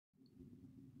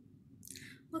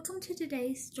Welcome to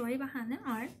today's story behind the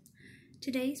art.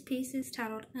 Today's piece is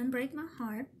titled Unbreak My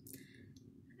Heart.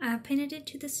 I painted it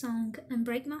to the song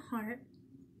Unbreak My Heart,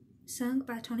 sung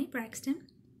by Toni Braxton.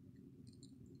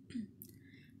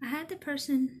 I had the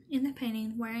person in the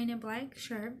painting wearing a black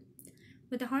shirt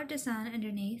with a heart design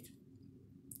underneath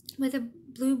with a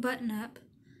blue button up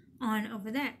on over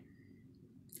that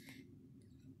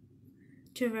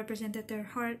to represent that their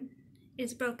heart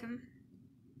is broken.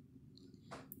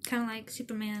 Kind of like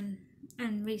Superman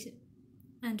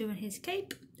undoing his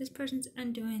cape. This person's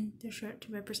undoing their shirt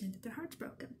to represent that their heart's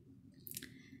broken.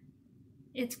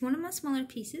 It's one of my smaller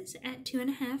pieces at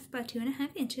 2.5 by 2.5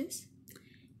 inches,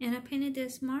 and I painted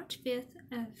this March 5th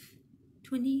of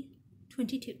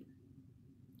 2022.